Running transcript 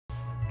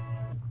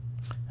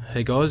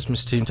Hey guys,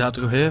 Mr. Team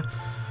Tactical here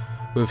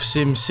with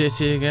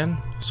SimCity again.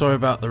 Sorry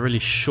about the really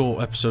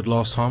short episode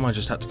last time, I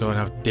just had to go and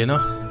have dinner.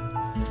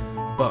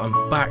 But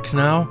I'm back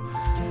now.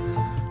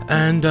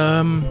 And,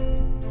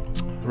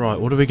 right,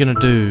 what are we gonna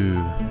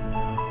do?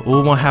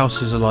 All my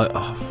houses are like,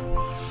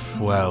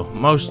 well,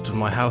 most of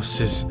my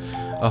houses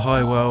are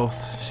high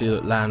wealth, see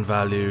that land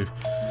value,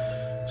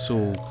 it's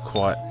all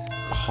quite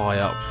high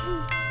up.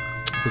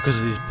 Because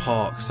of these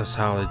parks, that's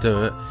how they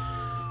do it.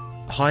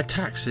 High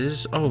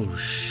taxes? Oh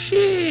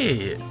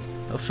shit!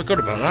 I forgot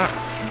about that.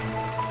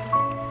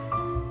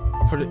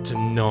 I'll put it to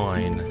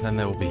 9, then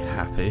they'll be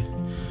happy.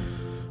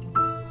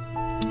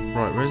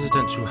 Right,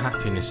 residential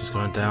happiness is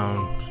going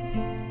down.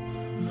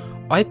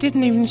 I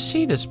didn't even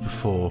see this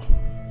before.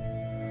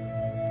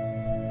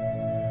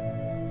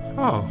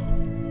 Oh.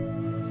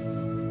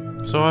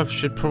 So I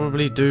should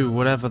probably do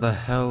whatever the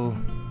hell.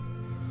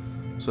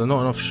 So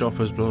not enough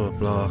shoppers, blah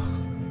blah blah.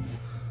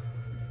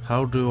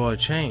 How do I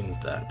change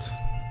that?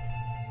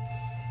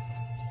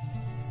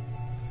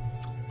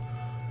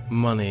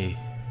 Money.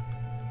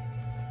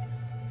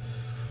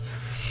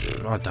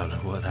 I don't know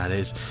what that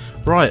is.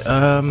 Right,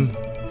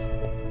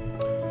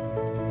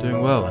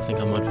 doing well. I think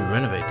I might be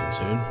renovating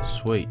soon.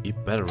 Sweet, you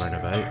better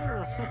renovate.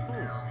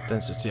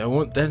 Density. I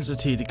want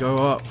density to go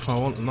up. I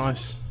want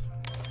nice,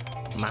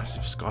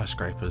 massive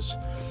skyscrapers.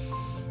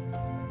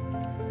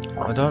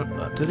 I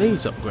don't... do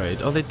these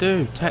upgrade? Oh, they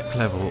do. Tech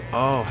level.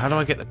 Oh, how do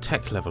I get the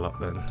tech level up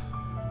then?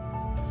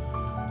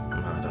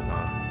 I don't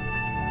know.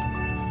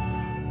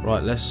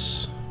 Right,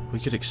 let's... we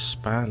could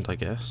expand, I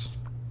guess.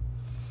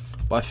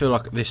 But I feel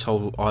like this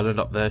whole island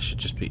up there should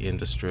just be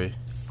industry.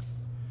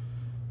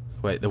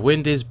 Wait, the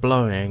wind is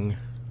blowing.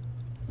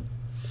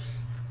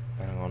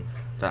 Hang on.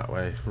 That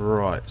way.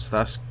 Right, so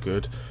that's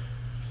good.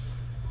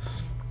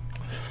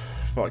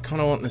 But I kind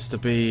of want this to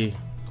be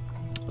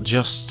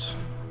just...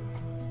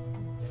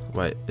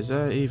 wait, is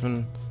there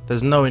even...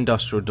 there's no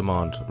industrial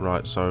demand.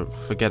 Right, so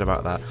forget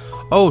about that.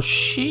 Oh,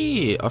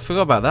 shit! I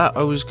forgot about that.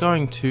 I was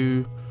going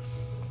to...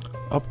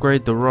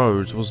 upgrade the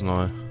roads, wasn't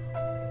I?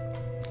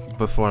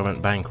 Before I went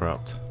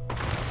bankrupt.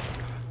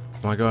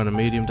 Am I going to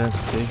medium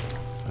density?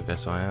 I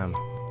guess I am.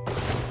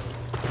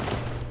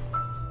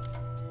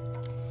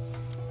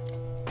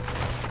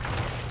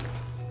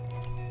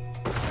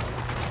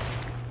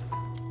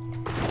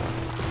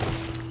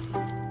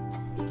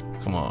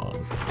 Come on.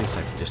 I guess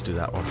I can just do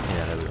that one.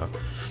 Yeah, there we go.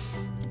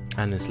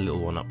 And this little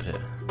one up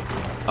here.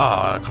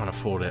 Oh, I can't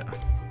afford it.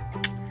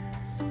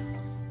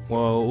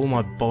 Well, all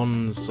my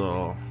bonds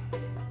are...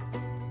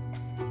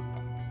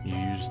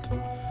 used.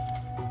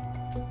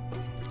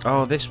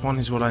 Oh, this one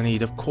is what I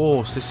need. Of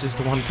course, this is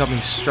the one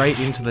coming straight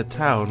into the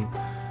town.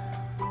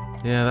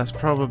 Yeah, that's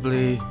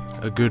probably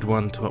a good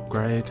one to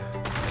upgrade.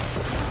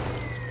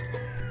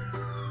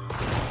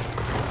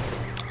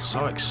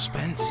 So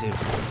expensive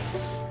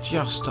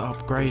just to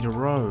upgrade a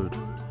road.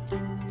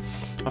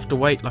 I have to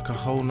wait like a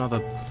whole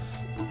nother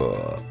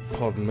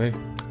pardon me,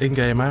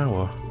 in-game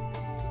hour.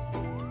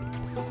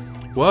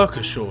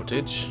 Worker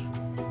shortage.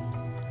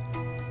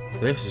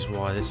 This is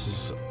why this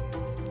is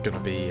gonna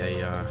be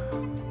a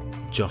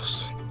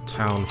just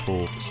town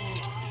for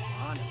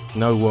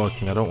no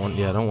working. I don't want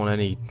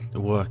any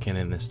working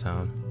in this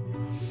town.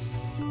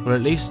 But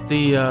at least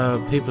the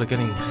people are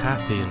getting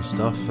happy and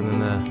stuff, and then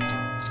they're...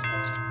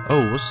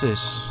 oh, what's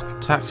this?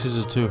 Taxes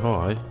are too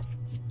high.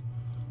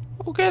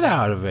 Well, get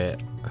out of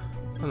it.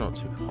 They're not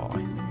too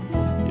high.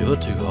 You're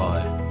too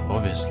high,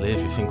 obviously,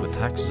 if you think the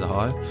taxes are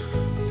high.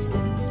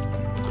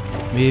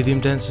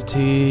 Medium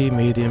density,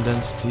 medium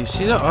density.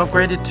 See that? I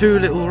upgraded 2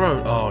 little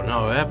roads. Oh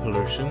no, air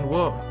pollution.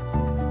 What?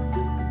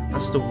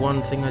 That's the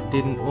one thing I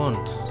didn't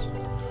want.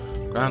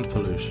 Ground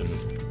pollution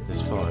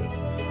is fine.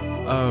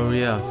 Oh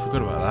yeah, I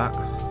forgot about that.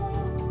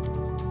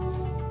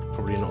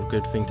 Probably not a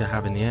good thing to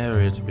have in the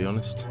area, to be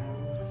honest.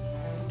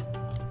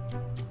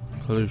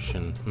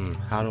 Pollution.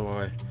 How do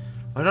I...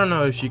 I don't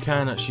know if you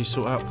can actually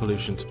sort out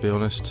pollution, to be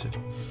honest.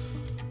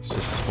 It's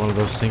just one of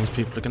those things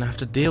people are going to have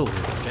to deal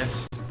with, I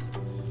guess.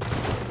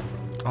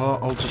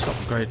 I'll just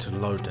upgrade to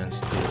low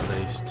density at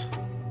least.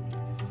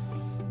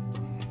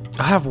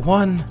 I have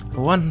one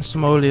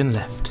simoleon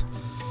left.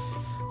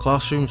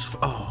 Classrooms.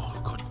 Oh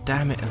god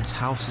damn it! And this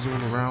house is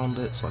all around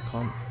it, so I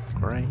can't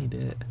upgrade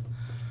it.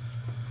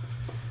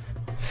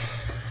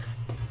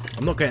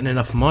 I'm not getting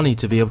enough money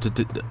to be able to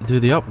do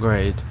the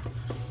upgrade.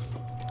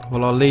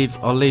 Well, I'll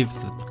leave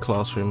the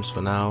classrooms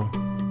for now.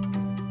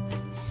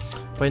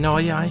 Wait, no,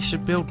 yeah, I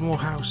should build more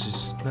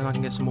houses. Then I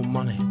can get some more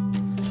money.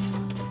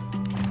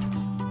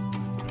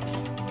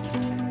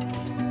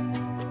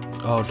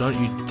 Oh, don't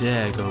you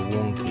dare go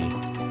wonky.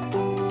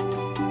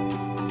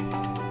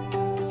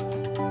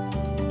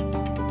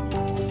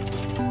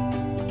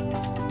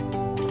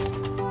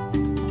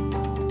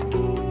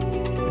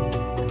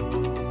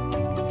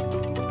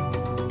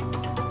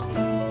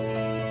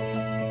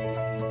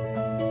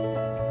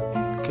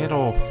 Get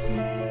off.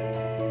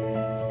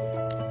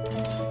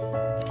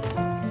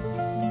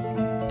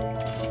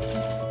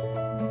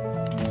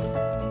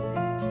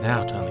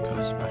 Now turn the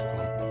cars back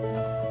on.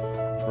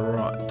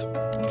 Right.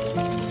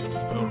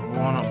 Build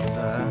one up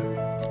there.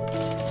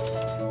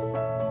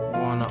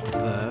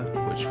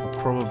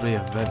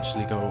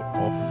 eventually go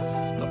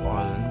off the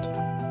island.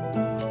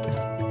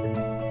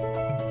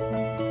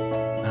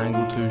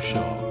 Angle too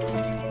sharp.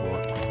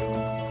 What?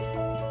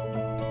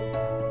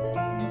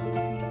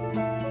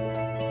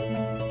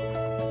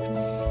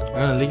 I'm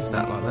gonna leave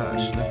that like that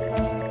actually.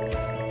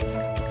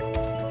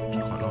 It's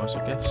quite nice, I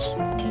guess.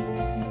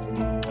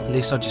 At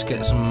least I just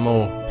get some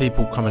more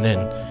people coming in.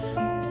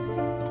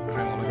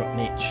 Hang on, I got an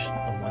itch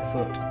on my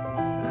foot.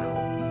 Ow.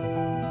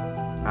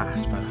 Ah,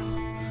 it's better.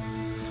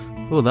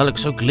 Oh, that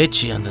looks so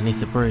glitchy underneath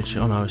the bridge.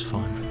 Oh no, it's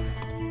fine.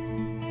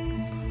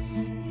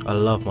 I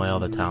love my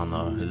other town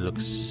though. It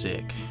looks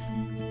sick.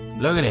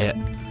 Look at it.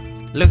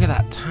 Look at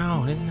that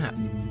town. Isn't that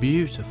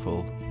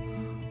beautiful?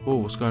 Oh,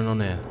 what's going on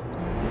here?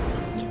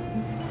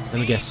 Let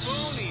me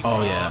guess.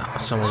 Oh yeah,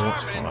 someone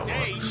wants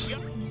fireworks.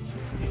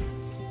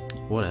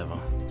 Whatever.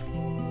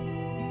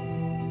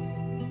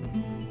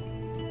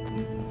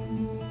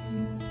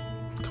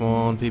 Come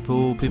on,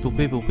 people, people,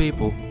 people,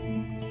 people.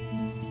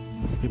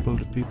 People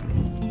to people.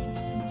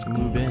 Let's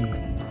move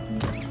in.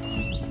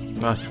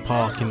 Nice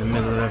park in the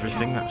middle of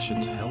everything, that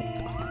should help.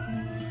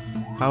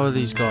 How are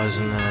these guys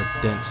and their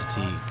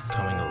density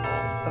coming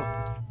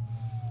along?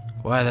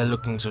 Why are they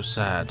looking so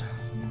sad?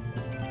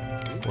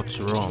 What's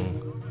wrong?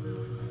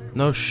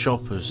 No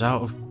shoppers,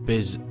 out of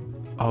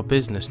our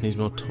business needs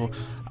more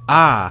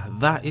Ah,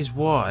 that is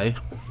why.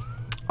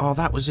 Oh,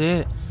 that was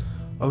it.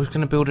 I was going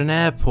to build an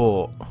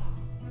airport.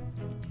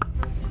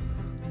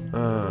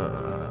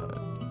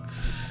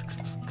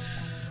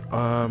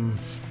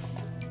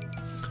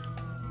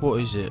 What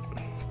is it?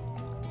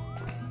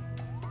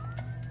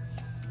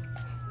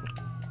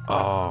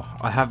 Oh,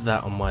 I have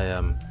that on my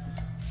I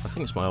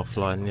think it's my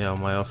offline. Yeah,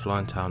 on my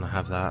offline town I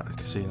have that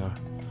casino.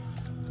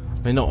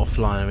 I mean, not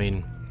offline. I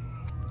mean,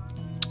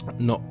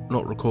 not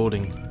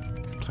recording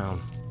town.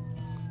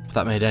 If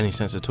that made any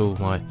sense at all,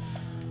 my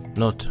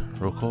not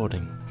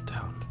recording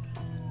town.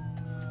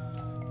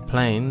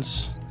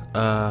 Planes.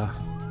 Town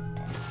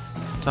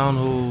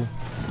hall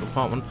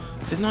department.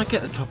 Didn't I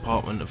get the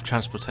Department of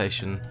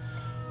Transportation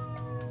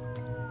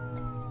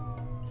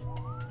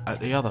at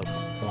the other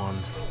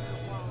one?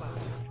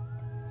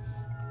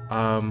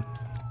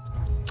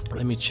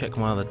 Let me check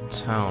my other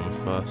town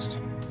first.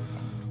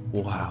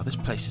 Wow, this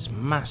place is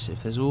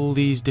massive. There's all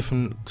these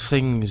different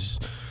things.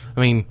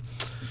 I mean,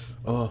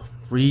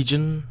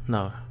 region?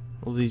 No.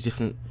 All these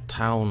different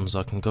towns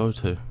I can go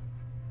to.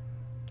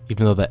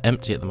 Even though they're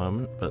empty at the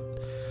moment, but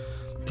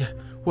yeah,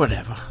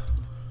 whatever.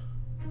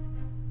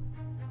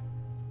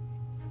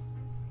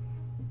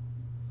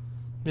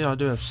 Yeah, I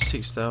do have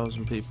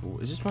 6,000 people.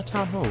 Is this my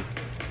town hall?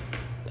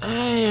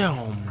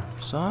 Damn,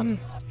 son.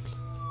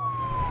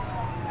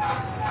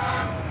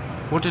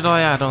 What did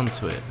I add on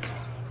to it?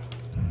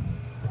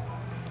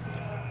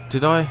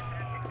 Did I?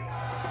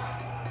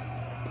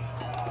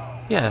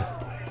 Yeah.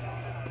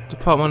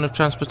 Department of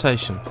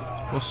Transportation.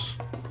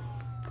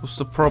 What's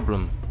the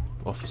problem,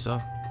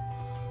 officer?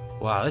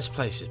 Wow, this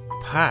place is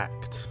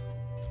packed.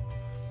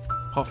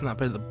 Apart from that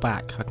bit at the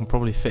back, I can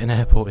probably fit an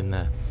airport in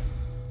there.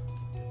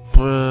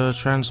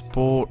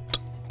 Transport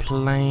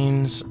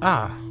planes.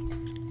 Ah,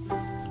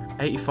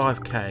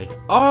 85k.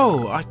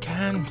 Oh, I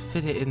can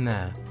fit it in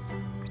there.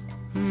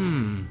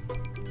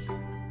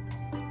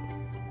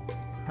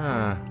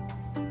 Huh.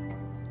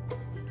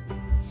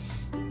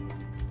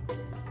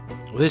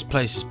 Well, this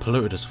place is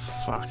polluted as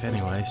fuck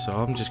anyway, so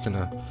I'm just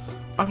gonna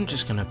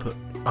put.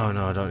 Oh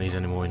no, I don't need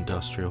any more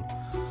industrial.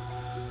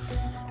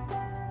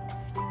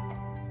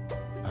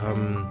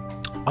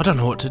 I don't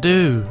know what to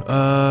do.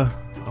 I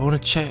want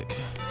to check.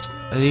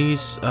 Are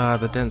these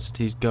the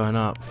density's going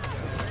up,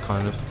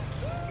 kind of.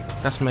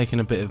 That's making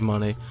a bit of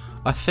money.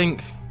 I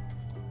think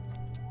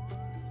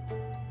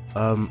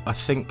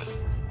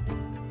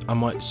I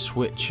might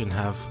switch and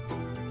have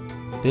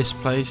this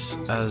place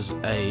as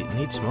a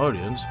need some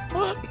audience.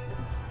 What?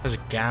 As a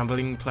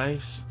gambling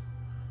place.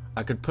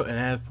 I could put an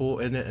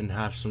airport in it and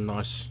have some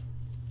nice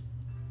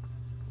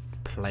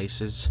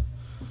places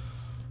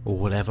or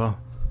whatever.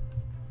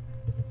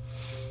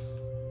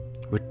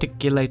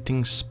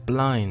 Reticulating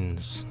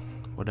splines.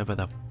 Whatever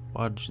the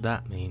fudge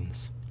that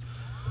means.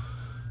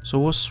 So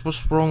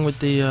what's wrong with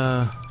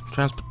the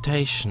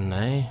transportation,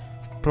 eh?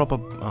 Plop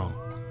up.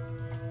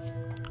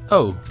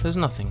 Oh, there's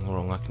nothing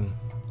wrong. I can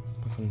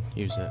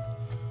use it.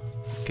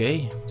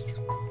 Okay.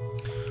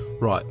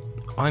 Right.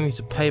 I need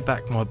to pay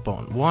back my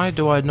bond. Why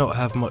do I not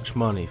have much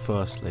money?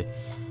 Firstly,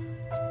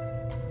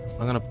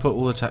 I'm gonna put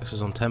all the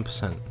taxes on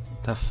 10%.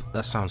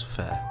 That sounds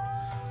fair.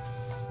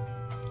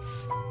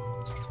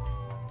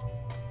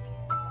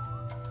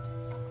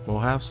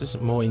 More houses,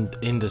 more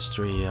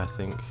industry, I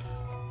think.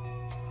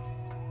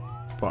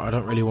 But I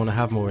don't really want to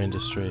have more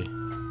industry.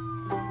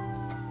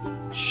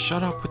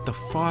 Shut up with the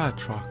fire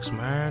trucks,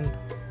 man.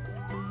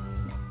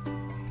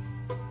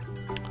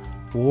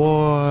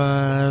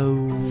 What?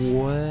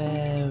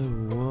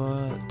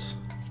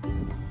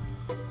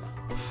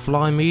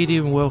 Fly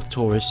medium wealth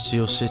tourists to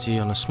your city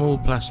on a small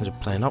passenger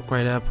plane.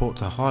 Upgrade airport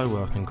to high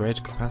wealth and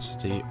greater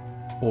capacity,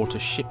 or to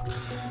ship.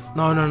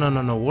 No.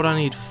 What I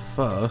need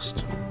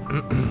first,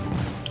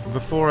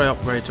 before I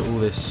upgrade to all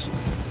this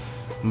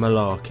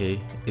malarkey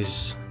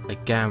is a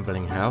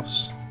gambling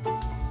house.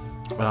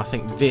 And I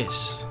think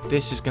this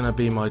is going to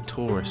be my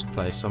tourist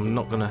place. I'm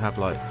not going to have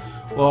like...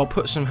 Well, I'll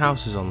put some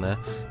houses on there.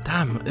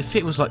 Damn, if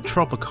it was like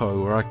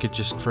Tropico where I could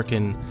just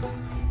freaking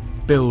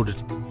build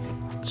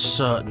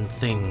certain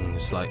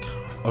things, like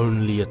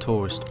only a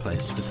tourist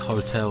place with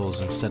hotels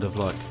instead of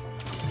like...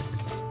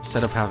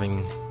 Instead of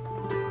having...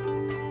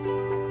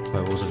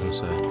 Wait, what was I going to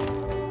say?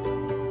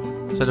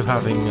 Instead of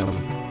having...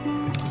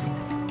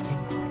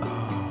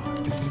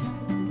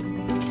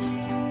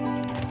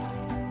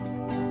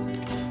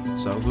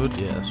 Is that all good?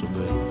 Yeah, that's all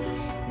good.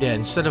 Yeah,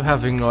 instead of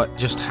having like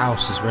just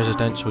houses,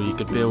 residential, you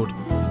could build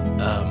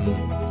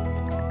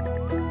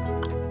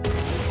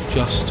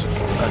just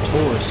a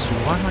tourist.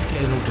 Why am I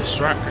getting all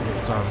distracted all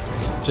the time?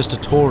 Just a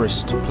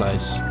tourist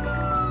place.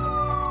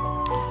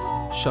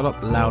 Shut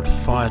up, loud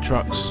fire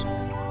trucks.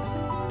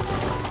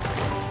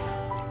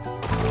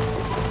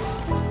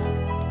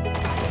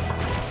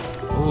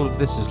 All of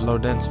this is low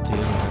density,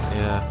 isn't it?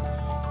 Yeah,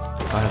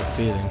 I have a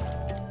feeling.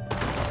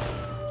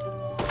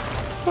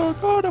 I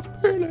got a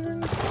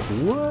feeling.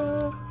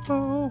 Whoa.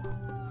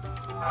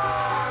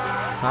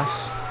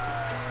 That's...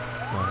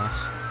 No,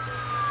 that's...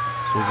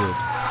 It's all good.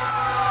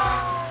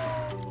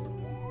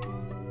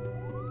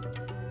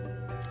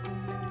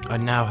 I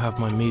now have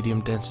my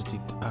medium density...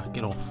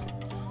 get off.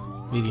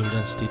 Medium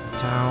density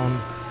town.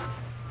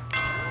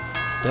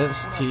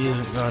 Density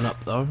isn't going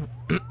up though.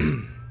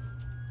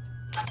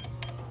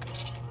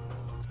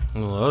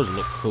 Oh, those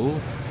look cool.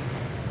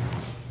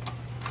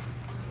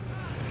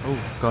 Oh,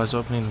 guy's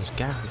opening his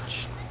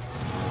garage.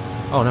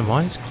 Oh, never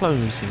mind, he's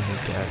closing his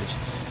garage.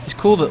 It's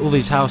cool that all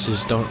these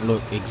houses don't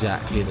look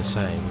exactly the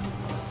same.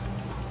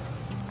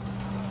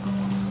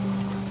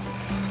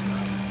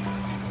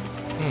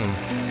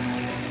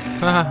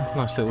 Haha,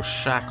 nice little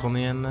shack on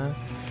the end there.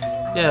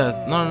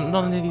 Yeah, none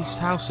of these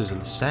houses are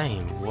the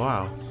same.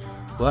 Wow.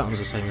 Well, that one's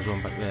the same as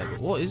one back there,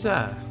 but what is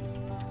that?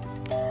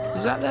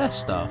 Is that their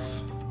stuff?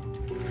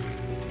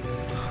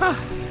 Huh.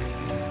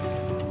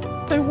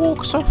 They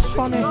walk so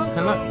funny.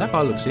 And that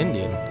guy looks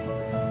Indian.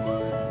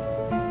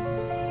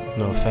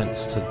 No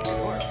offense to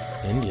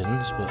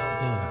Indians, but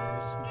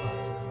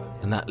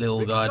yeah. And that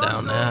little guy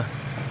down there.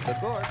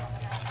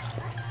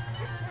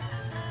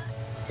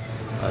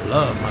 I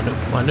love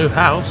my new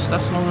house.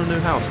 That's not a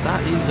new house.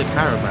 That is a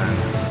caravan.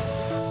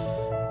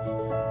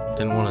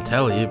 Didn't want to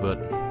tell you, but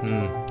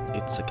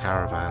it's a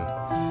caravan.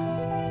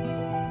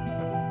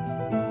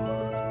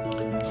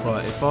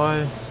 Right, if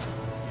I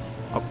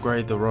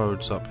upgrade the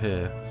roads up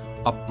here.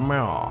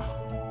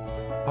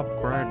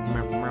 Upgrade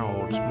my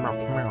roads.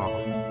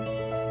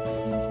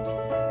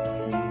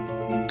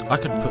 I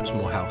could put some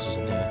more houses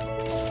in here.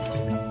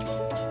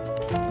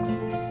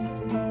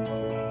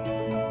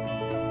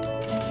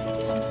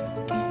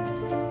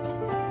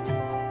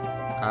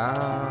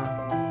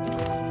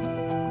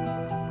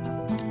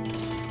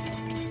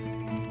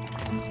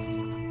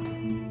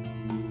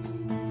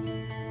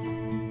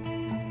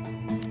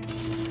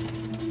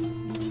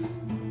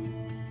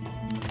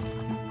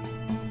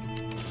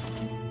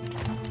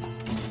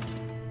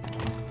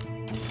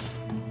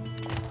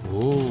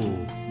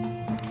 Ooh,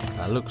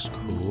 that looks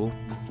cool.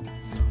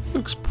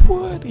 Looks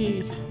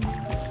pretty.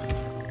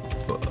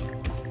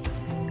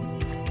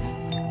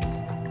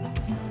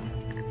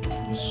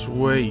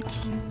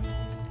 Sweet.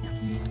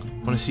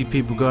 Want to see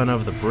people going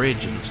over the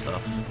bridge and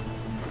stuff.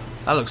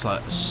 That looks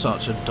like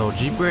such a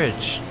dodgy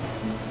bridge.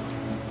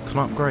 Can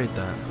I upgrade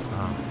that?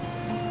 Oh,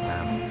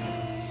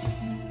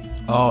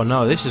 damn. Oh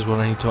no, this is what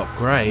I need to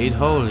upgrade.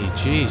 Holy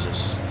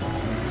Jesus.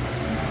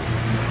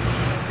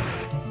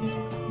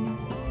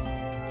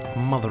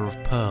 Mother of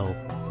pearl.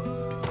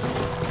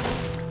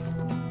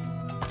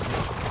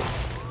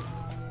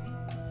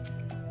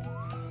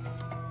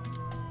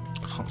 I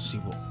can't see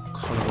what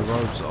colour the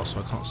roads are, so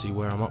I can't see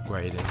where I'm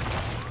upgrading.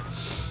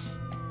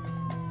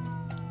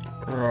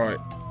 Right.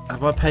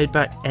 Have I paid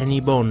back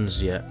any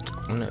bonds yet?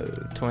 No.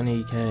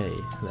 20k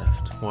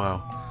left.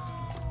 Wow.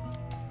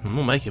 I'm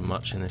not making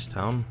much in this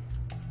town.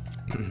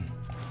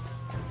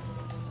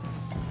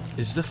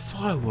 Is the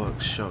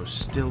fireworks show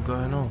still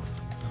going off?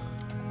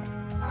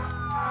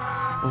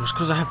 Oh, it's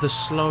because I have the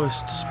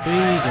slowest speed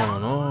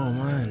on. Oh,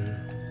 man.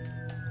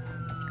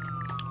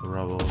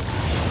 Rubble.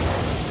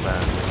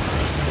 Bad.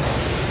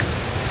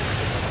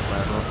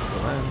 Bad luck for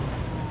them.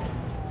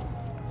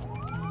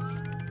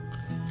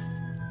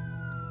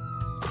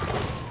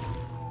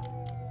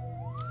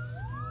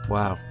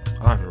 Wow.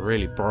 I'm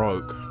really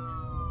broke.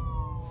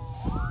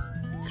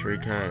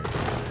 3k.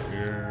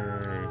 Yay.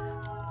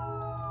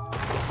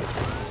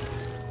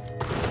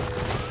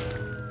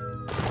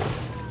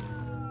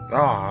 Oh,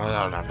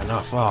 I don't have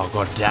enough. Oh,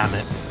 god damn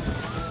it.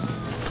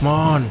 Come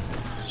on.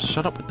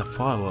 Shut up with the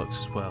fireworks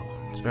as well.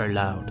 It's very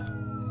loud.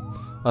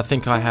 I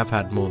think I have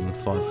had more than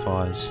 5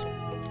 fires.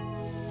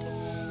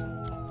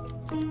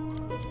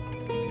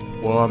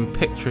 Well, I'm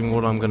picturing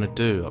what I'm going to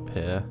do up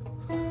here.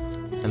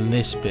 And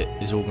this bit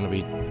is all going to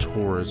be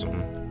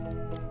tourism.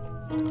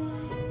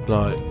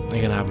 Like,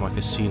 they're going to have my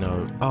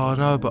casino. Oh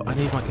no, but I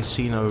need my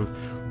casino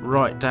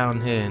right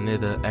down here near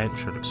the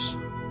entrance.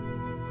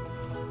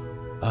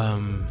 Oh,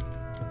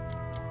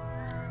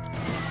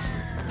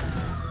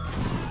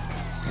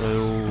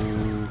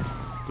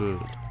 good.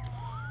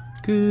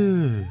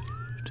 Good.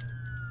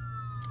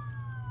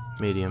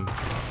 Medium.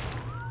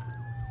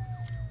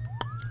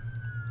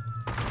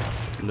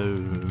 Low,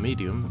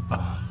 medium.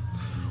 Oh,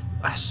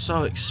 that's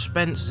so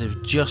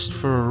expensive just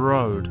for a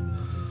road.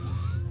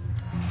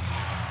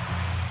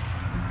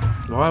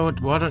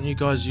 Why don't you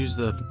guys use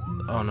the...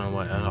 Oh no,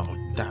 wait, oh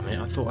damn it,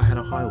 I thought I had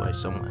a highway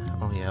somewhere.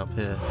 Oh yeah, up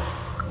here.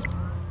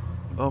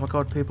 Oh my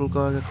god, people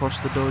going across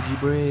the dodgy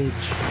bridge.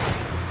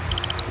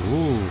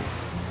 Ooh.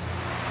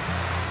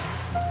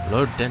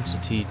 Low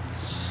density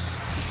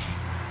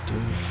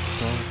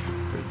dog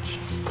bridge.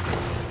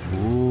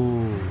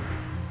 Ooh.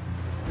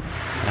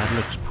 That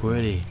looks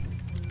pretty.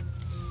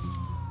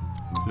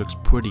 Looks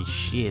pretty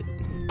shit.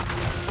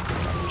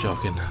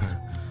 Joking.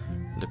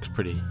 Looks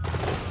pretty.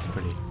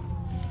 Pretty.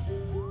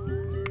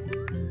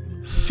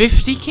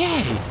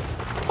 50k!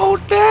 Oh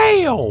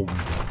damn!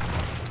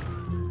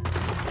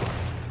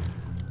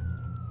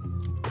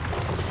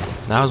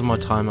 Now's my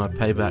time I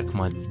pay back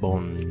my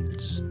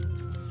bonds.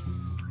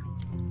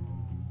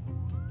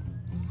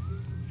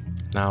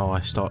 Now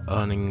I start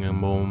earning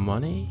more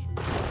money?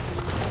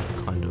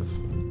 Kind of.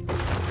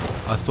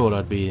 I thought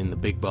I'd be in the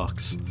big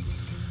bucks.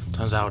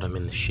 Turns out I'm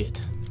in the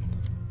shit.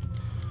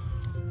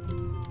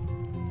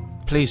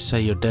 Please say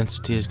your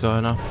density is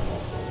going up.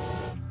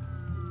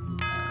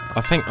 I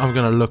think I'm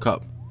gonna look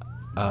up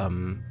how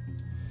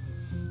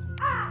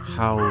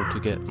to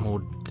get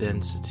more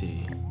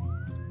density.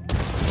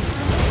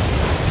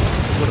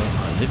 What am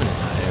I living in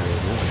that area?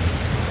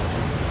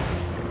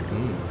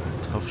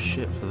 Tough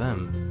shit for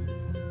them.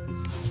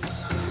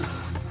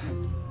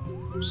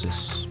 What's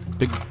this?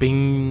 Big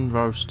bean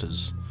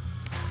roasters.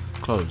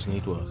 Clothes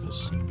need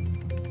workers.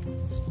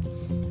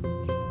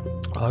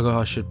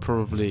 I should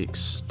probably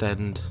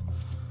extend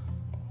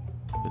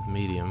with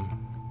medium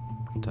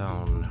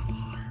down here.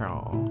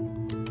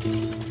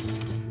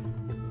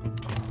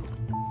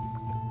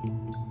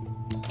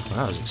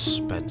 That was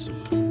expensive.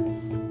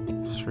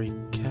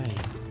 3k.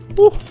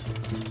 Woo!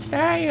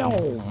 Damn!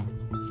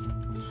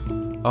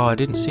 Oh, I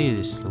didn't see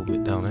this little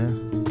bit down there.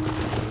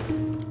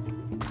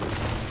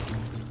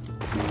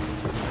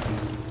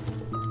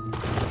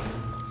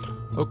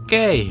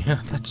 Okay,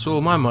 that's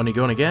all my money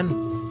gone again.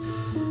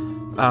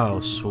 Oh,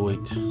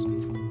 sweet.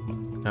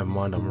 Never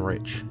mind, I'm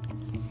rich.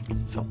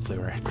 Filthy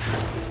rich.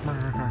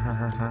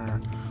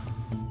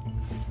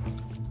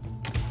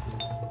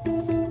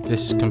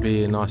 This can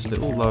be a nice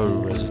little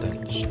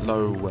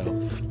low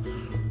wealth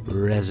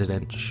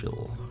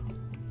residential.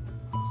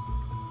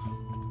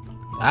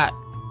 That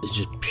is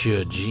just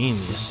pure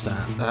genius.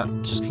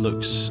 That just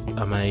looks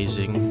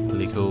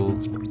amazingly cool.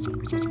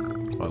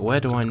 Right, where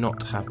do I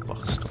not have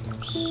bus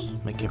stops?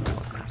 Make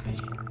everyone happy.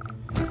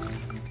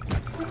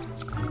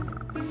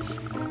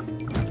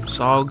 It's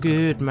all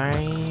good,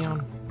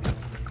 man.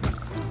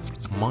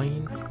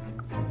 Mine.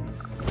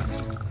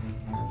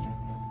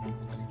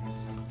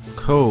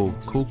 Cool.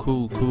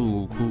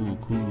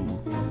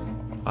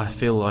 I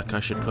feel like I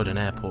should put an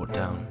airport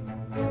down.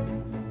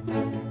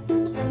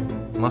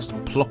 Must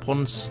plop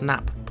on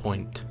snap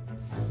point.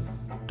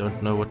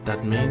 Don't know what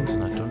that means,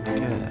 and I don't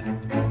care.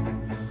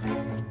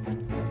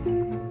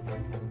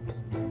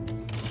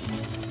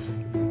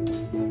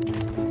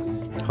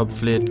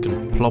 Hopefully it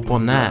can plop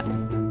on that.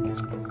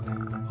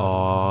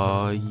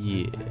 Oh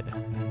yeah.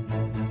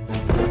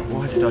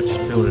 Why did I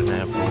just build an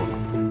airport?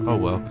 Oh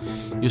well.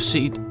 Your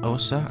city... Oh,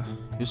 what's that?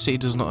 Your city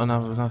does not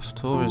have enough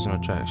tourism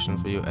attraction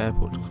for your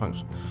airport to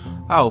function.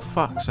 Oh,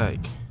 fuck's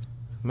sake.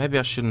 Maybe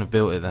I shouldn't have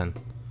built it then.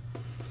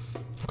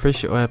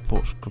 Increase your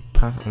airport's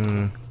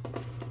capacity.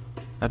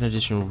 Add an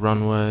additional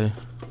runway.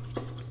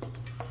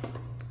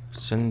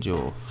 Send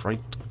your freight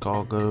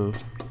cargo.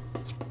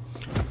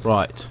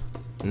 Right.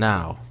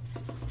 Now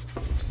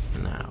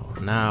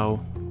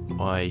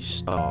I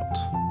start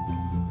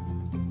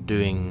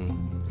doing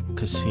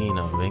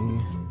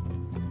casinoing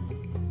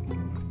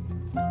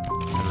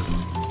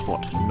and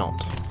what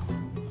not.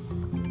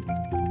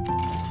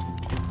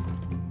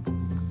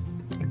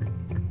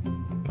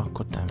 Oh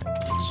god damn it,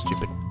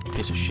 stupid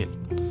piece of shit.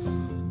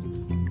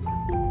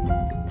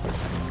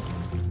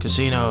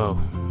 Casino,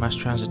 mass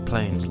transit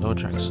planes, low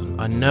attraction.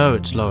 I know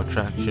it's low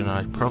attraction.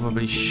 I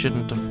probably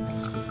shouldn't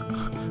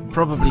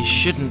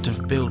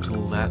have built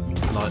all that.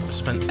 Like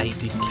spent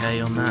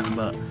 80k on that,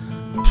 but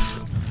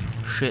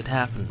shit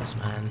happens,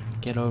 man.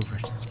 Get over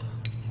it.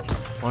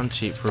 One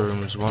cheap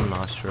room is one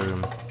nice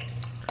room.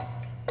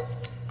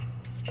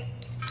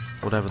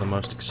 Whatever the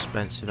most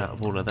expensive out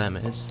of all of them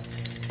is.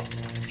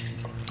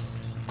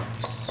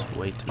 Just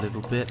wait a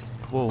little bit.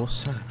 Whoa,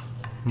 what's that?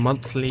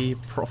 Monthly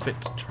profit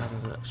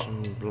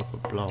transaction, blah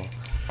blah blah.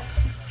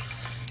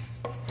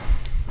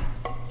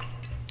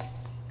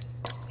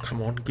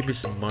 Come on, give me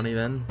some money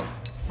then.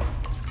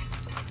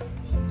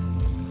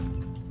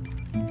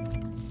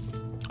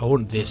 I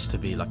want this to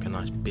be like a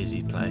nice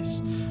busy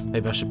place.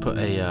 Maybe I should put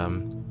a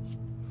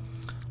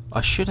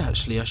I should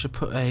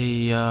put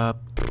a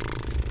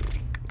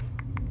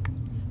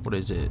what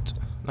is it?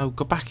 No,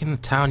 go back in the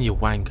town, you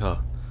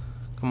wanker.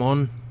 Come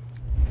on.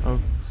 No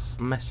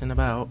messing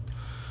about.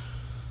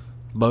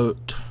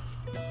 Boat.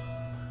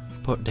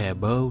 Put their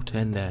boat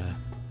in there.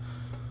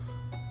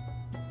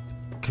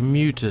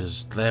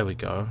 Commuters. There we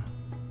go.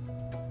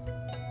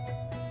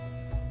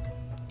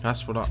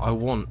 That's what I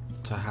want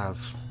to have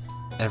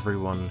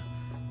everyone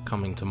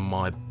coming to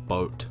my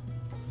boat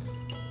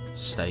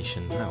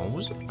station. Hang on,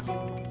 was it?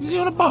 Is he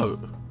on a boat?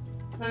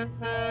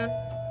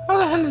 How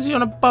the hell is he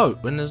on a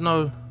boat when there's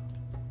no...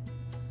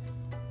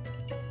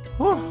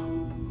 What?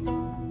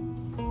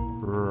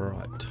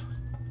 Right.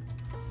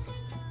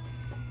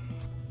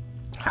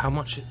 How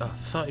much?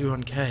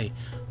 31k.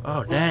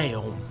 Oh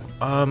damn.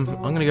 I'm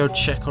gonna go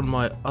check on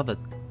my other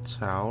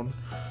town.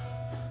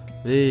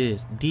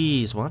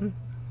 These one.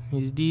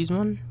 Is these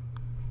one?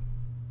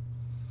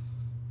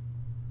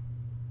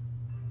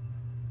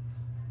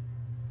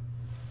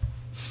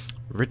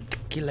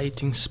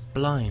 Reticulating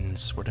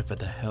splines, whatever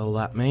the hell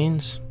that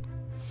means.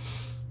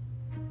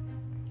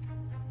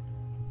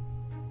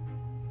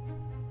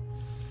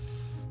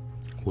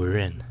 We're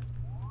in.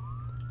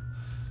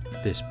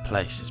 This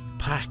place is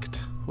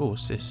packed. Oh,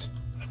 what's this?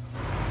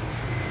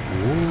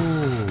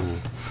 Ooh.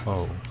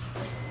 Oh.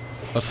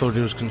 I thought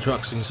it was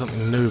constructing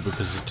something new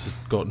because it had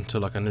gotten to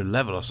like a new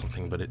level or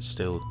something, but it's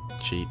still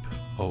cheap,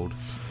 old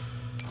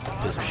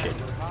piece of shit.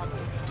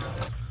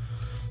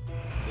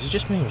 Is it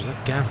just me or does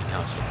that gambling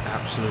house look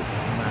absolutely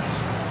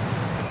massive?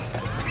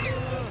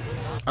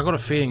 I got a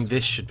feeling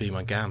this should be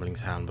my gambling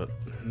town, but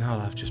now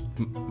I've just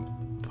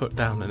put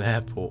down an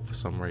airport for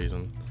some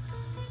reason.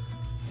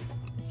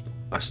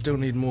 I still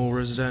need more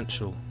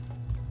residential.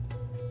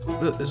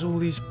 Look, there's all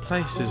these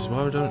places.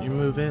 Why don't you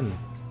move in?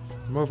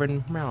 Move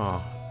in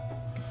now.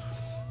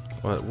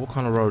 Right, what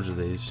kind of roads are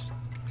these?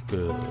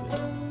 Good.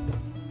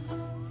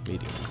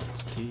 Medium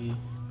quantity.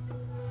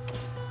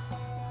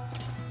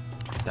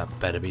 That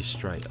better be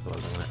straight,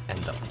 otherwise I'm going to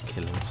end up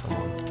killing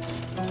someone.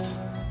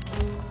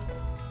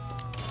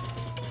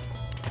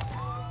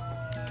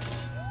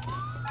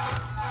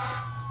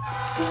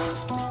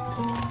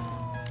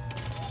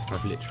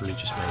 I've literally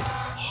just made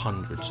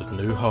hundreds of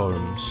new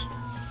homes.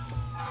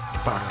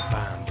 Bam,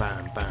 bam,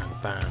 bam, bam,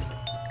 bam.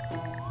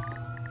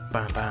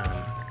 Bam, bam.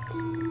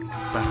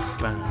 Bam,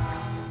 bam.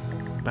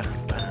 Bam,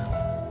 bam.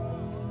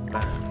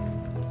 Bam.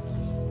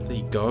 There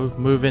you go.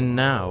 Move in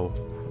now.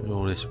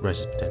 All this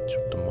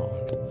residential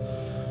demand.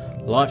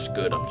 Life's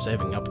good. I'm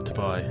saving up to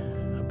buy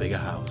a bigger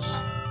house.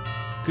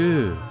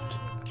 Good.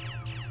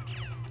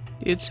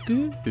 It's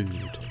good.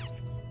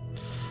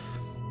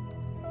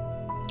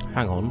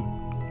 Hang on.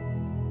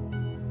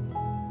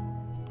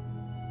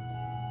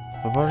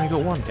 I've only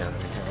got one gambling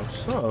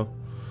house. Oh,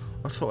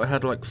 I thought I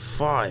had like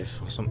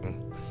 5 or something.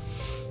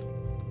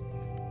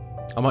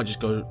 I might just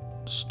go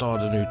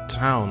start a new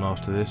town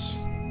after this.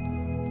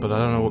 But I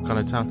don't know what kind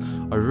of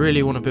town. I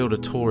really want to build a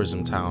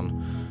tourism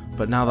town.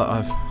 But now that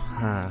I've...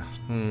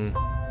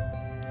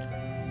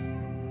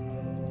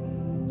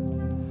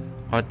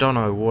 I don't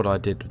know what I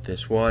did with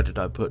this. Why did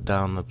I put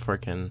down the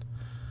frickin'...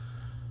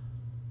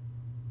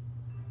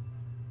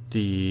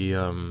 the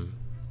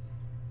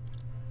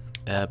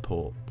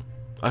airport?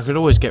 I could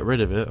always get rid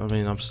of it. I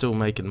mean, I'm still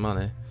making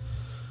money.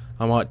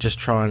 I might just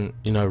try and,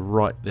 you know,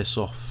 write this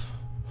off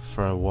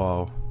for a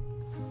while.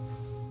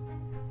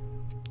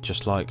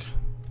 Just like...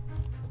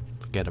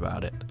 forget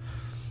about it.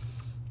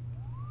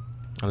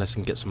 Unless I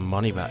can get some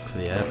money back for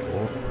the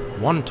airport.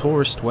 One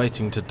tourist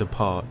waiting to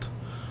depart.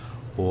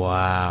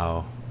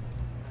 Wow.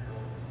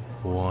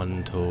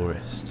 One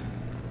tourist.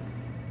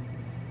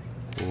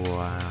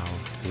 Wow.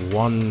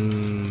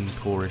 One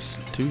tourist.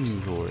 2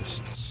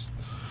 tourists.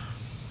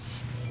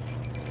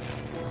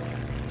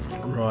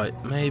 Right,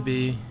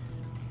 maybe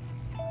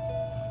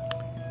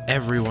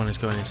everyone is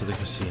going into the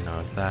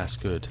casino. That's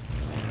good.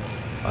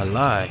 I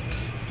like.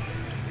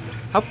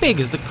 How big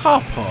is the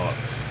car park?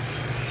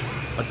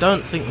 I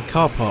don't think the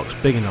car park's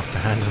big enough to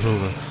handle all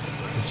the...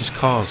 There's just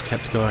cars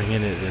kept going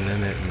in it and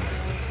in it.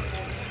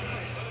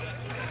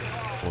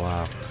 And...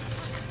 Wow.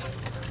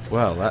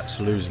 Well, that's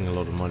losing a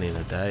lot of money in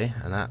a day,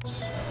 and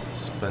that's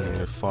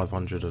spending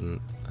 500 an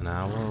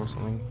hour or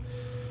something.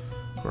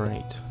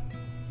 Great.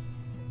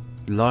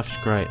 Life's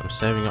great. I'm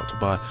saving up to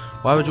buy...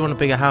 Why would you want a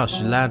bigger house?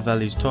 Your land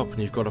value's top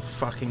and you've got a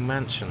fucking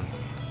mansion.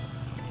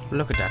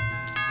 Look at that.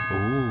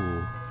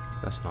 Ooh,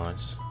 that's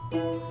nice.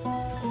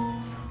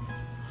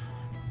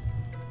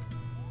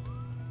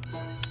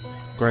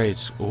 Grade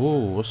school.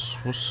 Ooh, what's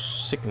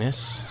sickness?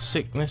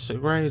 Sickness at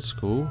grade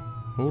school?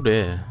 Oh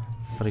dear.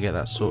 Better get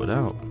that sorted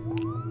out.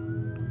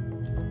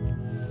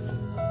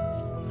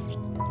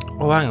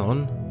 Oh, hang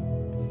on.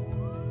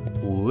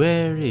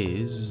 Where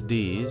is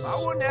these? Get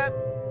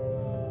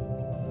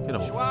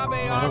off.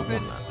 I don't want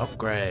that.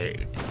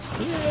 Upgrade.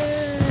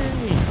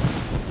 Yay!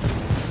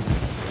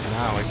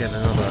 Now I get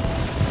another...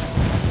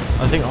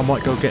 I think I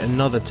might go get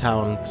another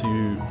town to...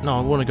 No,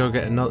 I want to go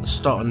get another...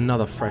 Start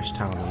another fresh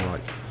town and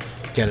like...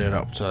 Get it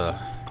up to...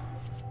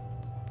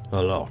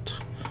 a lot.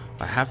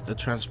 I have the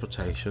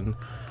transportation.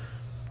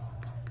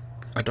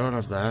 I don't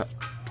have that.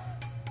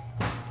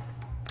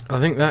 I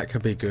think that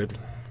could be good.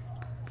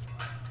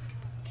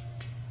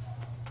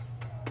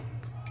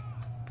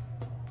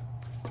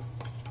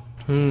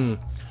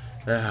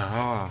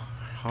 Yeah,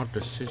 hard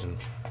decision.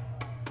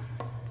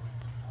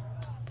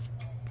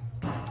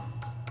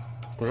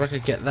 But if I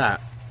could get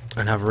that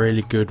and have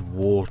really good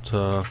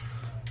water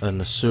and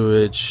the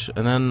sewage,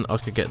 and then I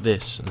could get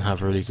this and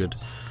have really good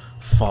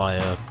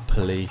fire,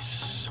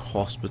 police,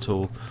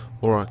 hospital,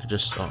 or I could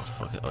just, oh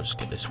fuck it, I'll just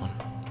get this one.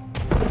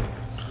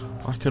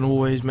 I can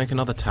always make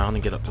another town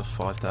and get up to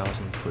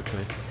 5,000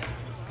 quickly.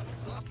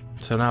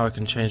 So now I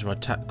can change my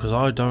tax, because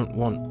I don't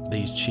want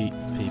these cheap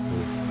people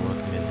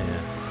working in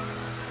here.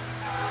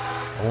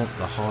 I want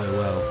the high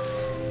wealth.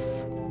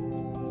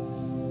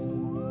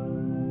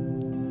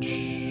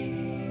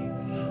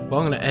 Well,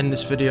 I'm going to end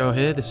this video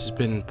here. This has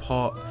been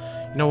part,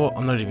 you know what,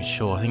 I'm not even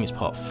sure, I think it's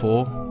part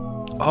 4.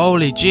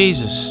 Holy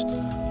Jesus,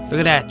 look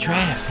at that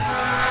traffic.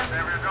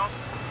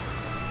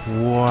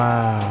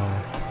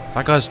 Wow,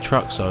 that guy's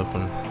truck's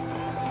open.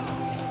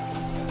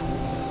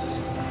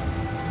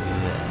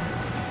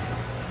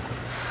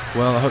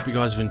 Well, I hope you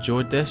guys have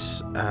enjoyed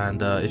this,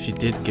 and if you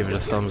did, give it a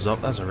thumbs up.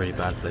 That's a really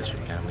bad place for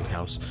a gambling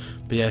house.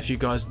 But yeah, if you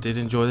guys did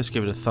enjoy this,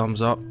 give it a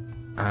thumbs up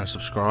and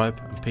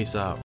subscribe, and peace out.